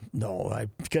 no,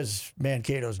 because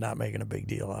Mankato's not making a big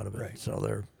deal out of it. Right. So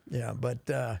they're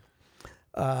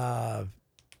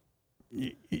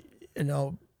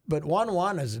but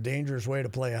 1-1 is a dangerous way to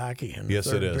play hockey in the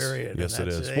third period. Yes, it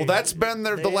is. Well, that's been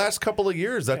the last couple of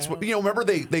years. That's what remember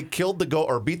they killed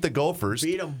beat the Gophers,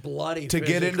 beat them bloody to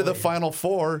get into the Final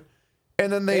Four,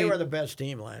 and then they were the best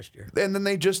team last year. And then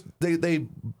they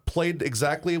played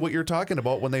exactly what you're talking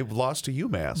about when they lost to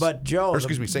UMass. But Joe,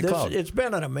 St. Cloud. It's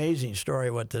been an amazing story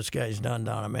what this guy's done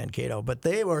down in Mankato. But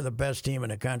they were the best team in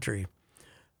the country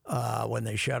when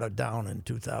they shut it down in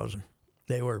 2000.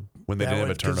 They were when they didn't have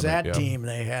a tournament. Because that team,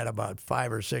 they had about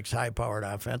 5 or 6 high-powered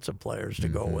offensive players to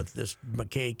go with this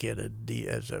McKay kid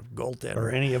as a goaltender. Or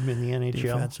any of them in the NHL?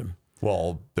 Defensive.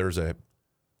 Well, there's I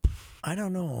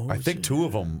don't know. I think 2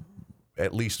 of them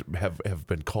at least have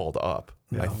been called up.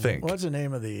 I think. What's the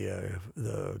name of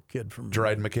the kid from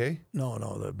Dryden McKay? No,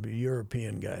 the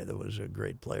European guy that was a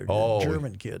great player. Oh, the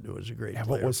German kid who was a great player.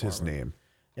 What was his name?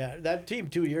 Yeah, that team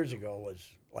 2 years ago was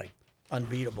like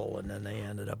unbeatable, and then they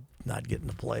ended up not getting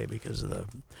to play because of the.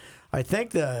 I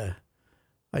think the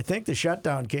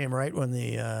shutdown came right when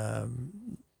the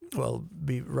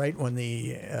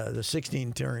the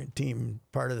 16 team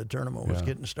part of the tournament was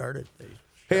getting started.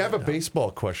 Hey, I have a baseball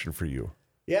question for you.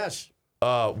 Yes.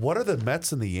 What are the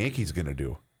Mets and the Yankees going to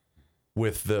do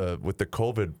with the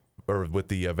COVID or with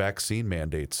the vaccine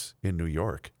mandates in New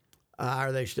York?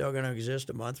 Are they still going to exist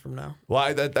a month from now?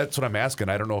 Well, that's what I'm asking.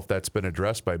 I don't know if that's been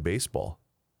addressed by baseball.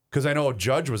 Because I know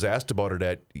Judge was asked about it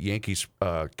at Yankees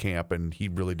camp, and he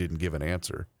really didn't give an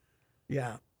answer.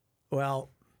 Yeah. Well,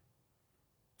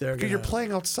 you're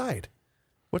playing outside.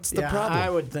 What's the problem? I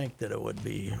would think that it would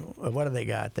be. What do they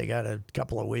got? They got a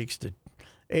couple of weeks to.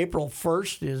 April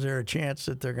 1st, is there a chance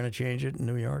that they're going to change it in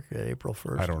New York? April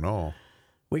 1st? I don't know.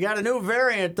 We got a new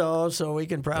variant, though, so we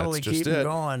can probably keep it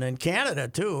going. And Canada,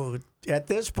 too. At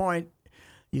this point,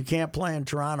 you can't play in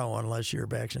Toronto unless you're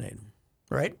vaccinated,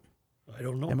 right? I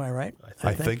don't know. Am I right?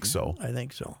 I think so. I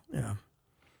think so, yeah.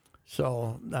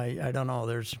 So, I don't know.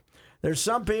 There's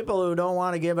some people who don't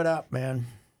want to give it up, man.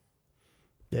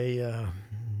 They,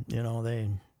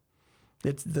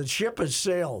 the ship has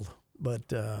sailed,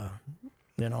 but,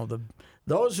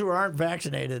 those who aren't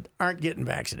vaccinated aren't getting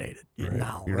vaccinated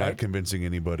now. You're not convincing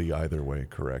anybody either way,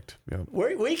 correct? Yeah.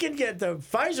 We can get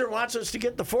Pfizer wants us to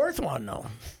get the 4th one, though.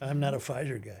 I'm not a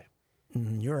Pfizer guy.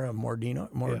 You're a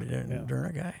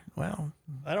Moderna guy. Well,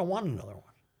 I don't want another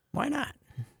one. Why not?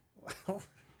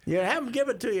 Yeah, have them give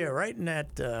it to you right in that.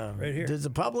 Right here. Does the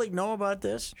public know about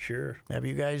this? Sure. Have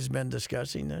you guys been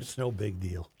discussing this? It's no big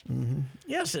deal. Mm-hmm.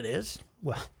 Yes, it is.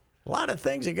 Well, A lot of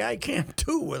things a guy can't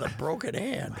do with a broken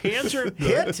hand. Hands are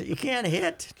Hit? You can't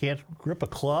hit. Can't grip a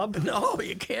club. No,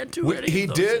 you can't do anything. He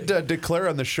did declare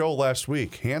on the show last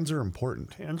week, hands are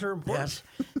important. Hands are important.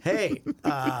 Yes. Hey,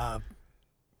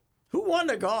 who won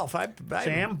the golf?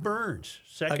 Sam Burns,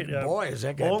 second. Boy, is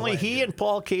that guy only playing he good. and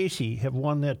Paul Casey have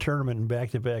won that tournament in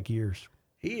back-to-back years.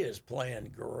 He is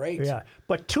playing great. Yeah,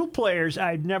 but two players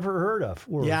I'd never heard of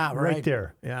were right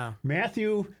there. Yeah.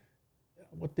 Matthew,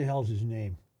 what the hell's his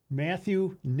name?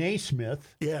 Matthew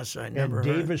Naismith Yes, I and never heard.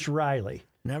 Davis Riley.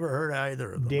 Never heard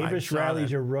either of them. Davis I saw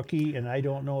Riley's that. a rookie, and I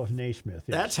don't know if Naismith is.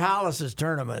 That's Hollis's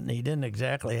tournament, and he didn't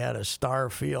exactly have a star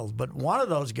field. But one of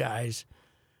those guys,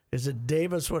 is it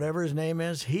Davis, whatever his name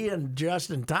is? He and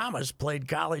Justin Thomas played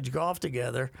college golf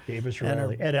together. Davis and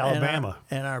Riley at Alabama.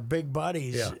 And our big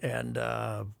buddies. Yeah. And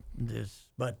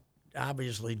but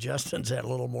obviously Justin's had a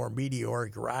little more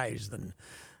meteoric rise than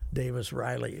Davis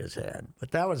Riley has had.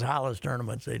 But that was Hollis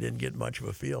tournaments. They didn't get much of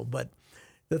a field. But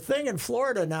the thing in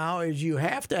Florida now is you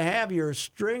have to have your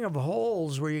string of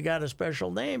holes where you got a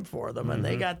special name for them. And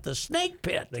they got the Snake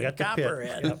Pit They in got the pit.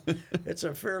 Copperhead. It's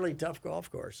a fairly tough golf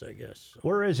course, I guess.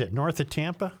 Where is it? North of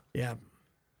Tampa? Yeah.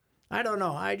 I don't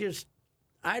know. I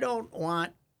don't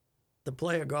want to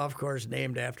play a golf course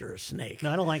named after a snake,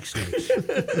 No, I don't like snakes.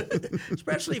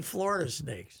 especially Florida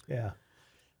snakes. Yeah.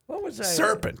 What was that?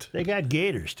 Serpent. They got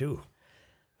gators, too.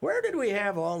 Where did we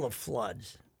have all the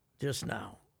floods just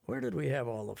now? Where did we have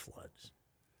all the floods?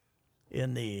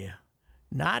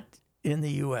 Not in the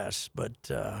U.S., but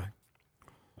I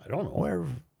don't know. where?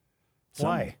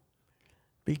 Why?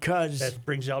 Because That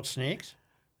brings out snakes?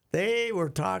 they were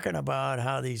talking about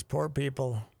how these poor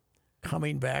people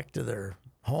coming back to their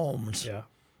homes Yeah.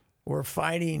 were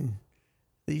fighting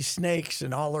these snakes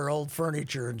and all their old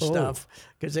furniture and stuff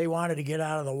because they wanted to get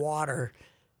out of the water.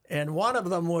 And one of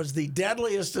them was the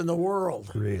deadliest in the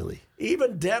world, Really?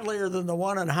 even deadlier than the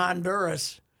one in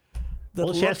Honduras. that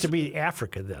Well, this has looks- to be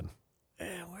Africa then.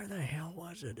 Where the hell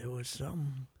was it? It was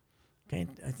some.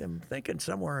 I'm thinking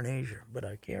somewhere in Asia, but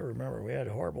I can't remember. We had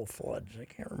horrible floods. I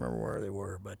can't remember where they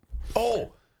were, but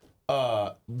Oh,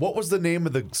 what was the name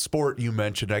of the sport you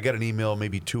mentioned? I got an email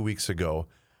maybe 2 weeks ago.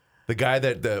 The guy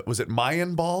that was it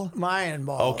Mayan ball? Mayan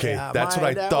ball. Okay, yeah. that's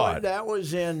what I thought. That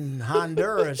was in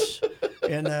Honduras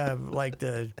in like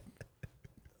the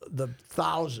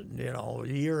 1,000,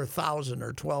 year 1,000 or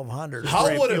 1,200. How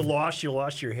If would you have?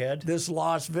 lost your head? This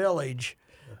lost village.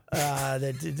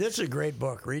 This is a great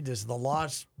book. Read this, The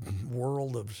Lost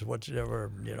World of whatever.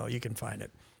 You can find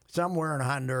it somewhere in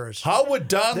Honduras. How would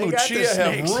Don They got the Lucia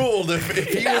have snakes. ruled if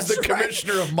he was the That's right.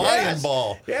 commissioner of Mayan Yes.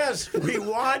 ball? Yes, we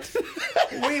want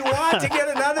to get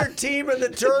another team in the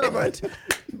tournament.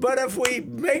 But if we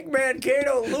make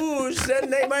Mankato lose, then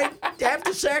they might have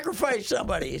to sacrifice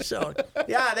somebody. So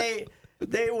yeah,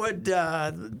 they would.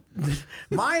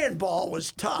 Mayan ball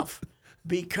was tough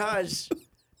because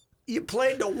you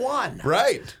played to one.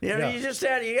 Right. You just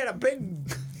had a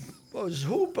big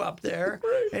hoop up there,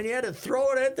 and you had to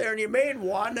throw it in there, and you made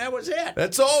one. That was it.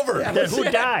 That's over. Yeah. Then who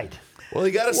died? Well,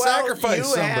 you got to sacrifice you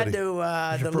somebody. had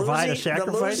to the provide a losing,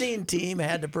 sacrifice? The losing team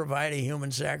had to provide a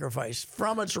human sacrifice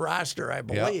from its roster, I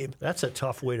believe. That's a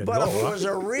tough way to But go. if it was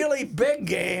a really big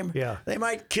game, Yeah. they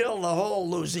might kill the whole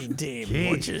losing team,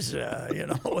 Gee. which is,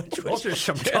 which was Those are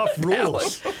some tough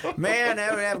rules. Man,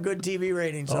 that would have good TV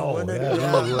ratings, though, Oh, wouldn't it? yeah,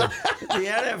 it really would. The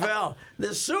NFL,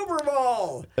 the Super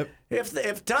Bowl.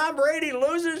 If Tom Brady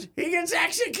loses, he gets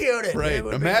executed. Right. It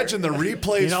would be Imagine the great.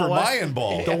 replays You know for what? Mayan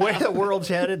ball. The way the world's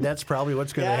headed, that's probably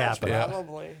what's going to Yes,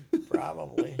 happen.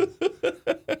 probably.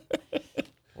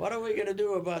 What are we going to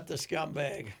do about the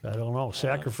scumbag? I don't know.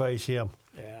 Sacrifice him.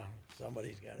 Yeah,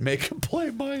 somebody's got to. Make him play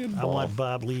Mayan I ball. want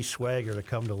Bob Lee Swagger to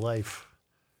come to life.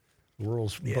 The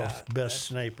world's Yeah, best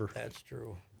sniper. That's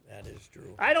true. That is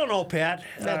true. I don't know, Pat.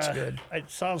 That's good. It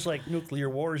sounds like nuclear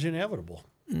war is inevitable.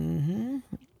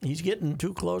 He's getting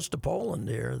too close to Poland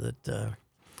here.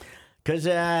 Because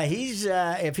he's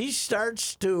if he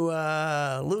starts to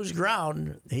lose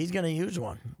ground, he's going to use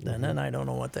one, and then I don't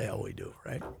know what the hell we do.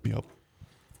 Right? Yep.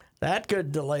 That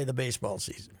could delay the baseball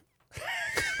season.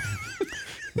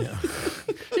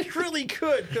 It really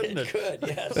could, couldn't it? Good.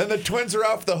 Yes. Then the Twins are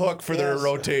off the hook for their Yes.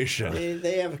 rotation.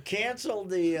 They have canceled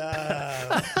the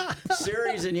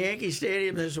series in Yankee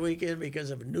Stadium this weekend because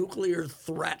of nuclear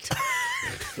threat.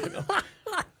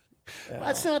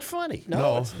 That's not funny.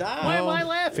 No, it's not. Why am I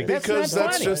laughing? Because that's not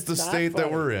that's funny. just the It's not state that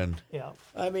funny. we're in. Yeah.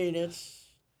 I mean, it's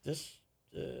this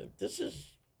is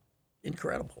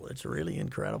incredible. It's really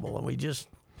incredible, and we just,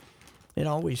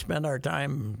 we spend our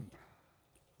time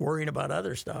worrying about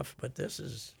other stuff, but this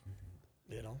is,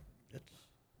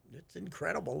 it's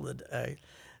incredible that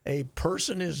a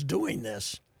person is doing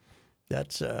this.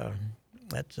 That's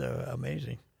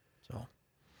amazing. So,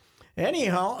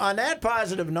 anyhow, on that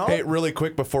positive note, Hey, really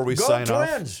quick before we Go sign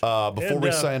Twins. off. Before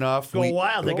we sign off, Go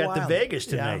Wild. They Go got the Wild. Vegas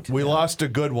tonight. we lost a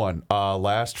good one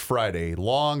last Friday.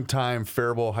 Longtime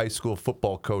Faribault High School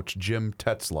football coach Jim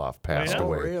Tetzloff passed yeah?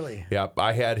 away. Oh, really? Yep,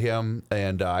 I had him,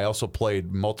 and I also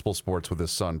played multiple sports with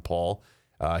his son, Paul.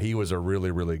 He was a really,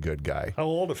 really good guy. How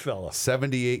old a fella?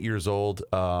 78 years old.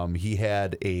 He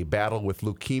had a battle with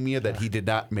leukemia that he did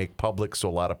not make public, so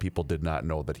a lot of people did not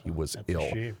know that he was ill.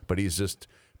 shame. But he's just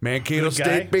Mankato Good guy.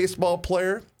 State baseball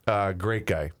player. Great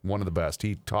guy, one of the best.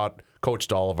 He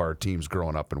coached all of our teams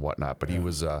growing up and whatnot. But he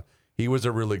was a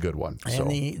really good one. and So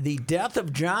the death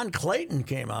of John Clayton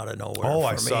came out of nowhere. Oh, for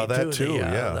I me, saw that too,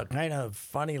 yeah. The kind of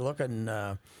funny looking,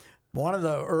 one of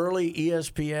the early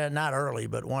ESPN, not early,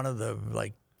 but one of the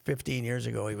 15 years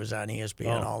ago, he was on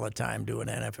ESPN all the time doing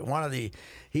NFL.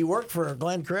 He worked for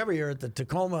Glenn Crevier at the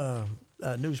Tacoma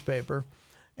newspaper,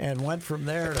 and went from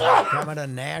there to becoming a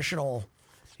national.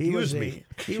 He was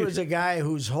a guy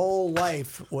whose whole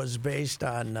life was based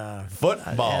on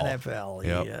Football. on NFL.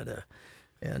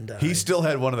 Yep. He still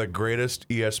had one of the greatest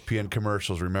ESPN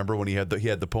commercials. Remember when he had the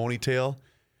ponytail,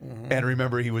 and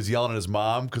remember he was yelling at his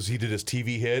mom because he did his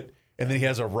TV hit. And then he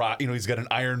has a rock, he's got an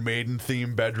Iron Maiden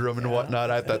themed bedroom and whatnot.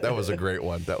 I thought that was a great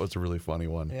one. That was a really funny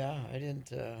one. Yeah, I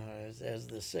didn't. As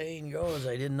the saying goes,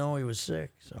 I didn't know he was sick.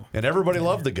 So And everybody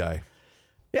loved the guy.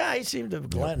 yeah, he seemed to.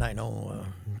 Glenn, I know,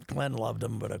 Glenn loved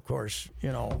him, but of course,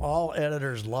 all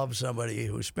editors love somebody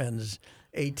who spends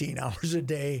 18 hours a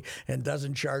day and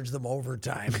doesn't charge them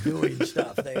overtime doing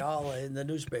stuff. They all in the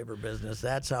newspaper business.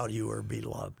 That's how you are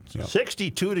beloved. So.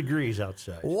 62 degrees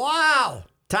outside. Wow.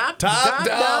 Top down.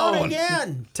 down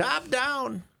again. Top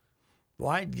down.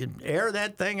 Why you air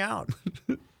that thing out?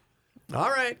 All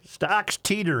right. Stocks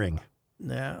teetering.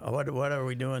 Yeah. What are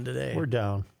we doing today? We're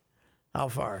down. How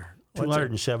far? What's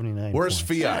it? 279. Where's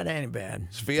points. That Fiat? ain't bad.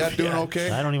 Is Fiat doing okay?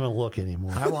 I don't even look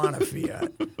anymore. I want a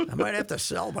Fiat. I might have to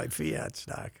sell my Fiat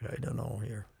stock. I don't know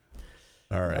here.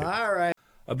 All right. All right.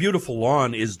 A beautiful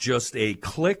lawn is just a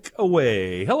click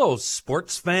away. Hello,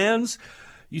 sports fans.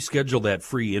 You schedule that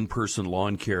free in-person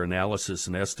lawn care analysis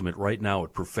and estimate right now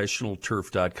at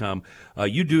ProfessionalTurf.com.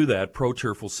 You do that,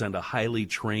 ProTurf will send a highly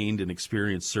trained and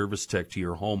experienced service tech to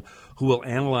your home who will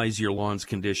analyze your lawn's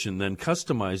condition, then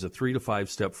customize a 3 to 5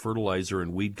 step fertilizer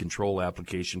and weed control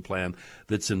application plan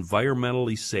that's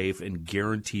environmentally safe and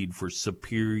guaranteed for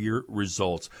superior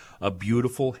results. A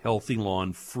beautiful, healthy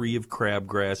lawn free of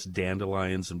crabgrass,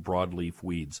 dandelions, and broadleaf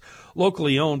weeds.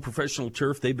 Locally owned, Professional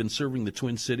Turf, they've been serving the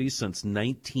Twin Cities since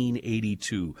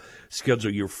 1982.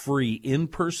 Schedule your free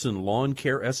in-person lawn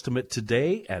care estimate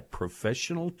today at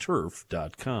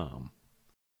ProfessionalTurf.com.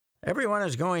 Everyone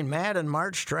is going mad in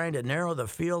March trying to narrow the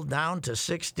field down to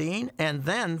 16 and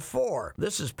then 4.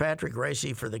 This is Patrick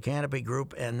Racey for the Canopy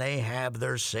Group, and they have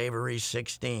their Savory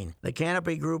 16. The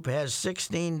Canopy Group has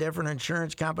 16 different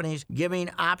insurance companies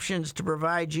giving options to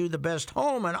provide you the best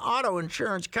home and auto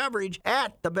insurance coverage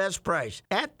at the best price.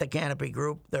 At the Canopy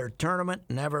Group, their tournament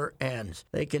never ends.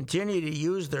 They continue to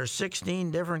use their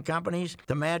 16 different companies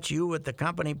to match you with the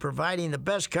company providing the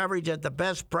best coverage at the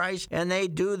best price, and they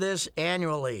do this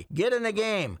annually. Get in the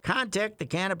game. Contact the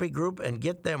Canopy Group and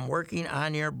get them working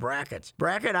on your brackets.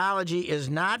 Bracketology is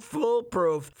not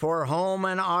foolproof for home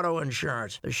and auto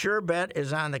insurance. The sure bet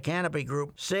is on the Canopy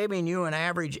Group, saving you an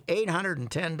average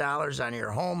 $810 on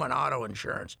your home and auto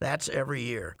insurance. That's every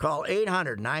year. Call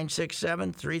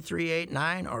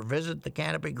 800-967-3389 or visit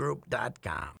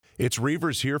thecanopygroup.com. It's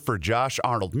Reavers here for Josh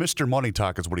Arnold. Mr. Money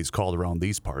Talk is what he's called around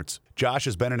these parts. Josh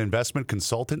has been an investment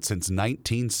consultant since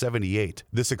 1978.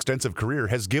 This extensive career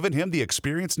has given him the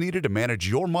experience needed to manage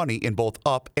your money in both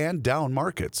up and down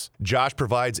markets. Josh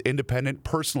provides independent,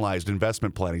 personalized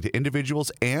investment planning to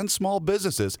individuals and small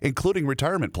businesses, including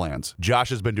retirement plans. Josh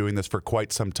has been doing this for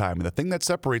quite some time, and the thing that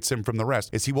separates him from the rest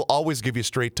is he will always give you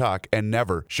straight talk and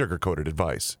never sugar-coated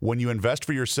advice. When you invest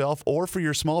for yourself or for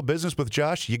your small business with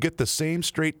Josh, you get the same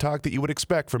straight talk that you would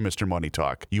expect from Mr. Money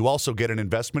Talk. You also get an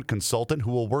investment consultant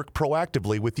who will work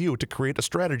proactively with you to create a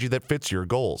strategy that fits your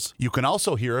goals. You can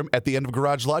also hear him at the end of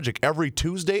Garage Logic every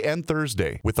Tuesday and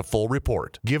Thursday with a full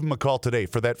report. Give him a call today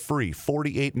for that free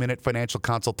 48-minute financial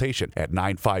consultation at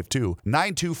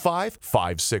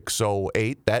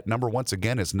 952-925-5608. That number once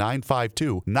again is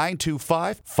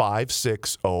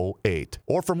 952-925-5608.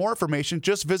 Or for more information,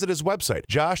 just visit his website,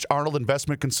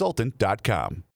 josharnoldinvestmentconsultant.com.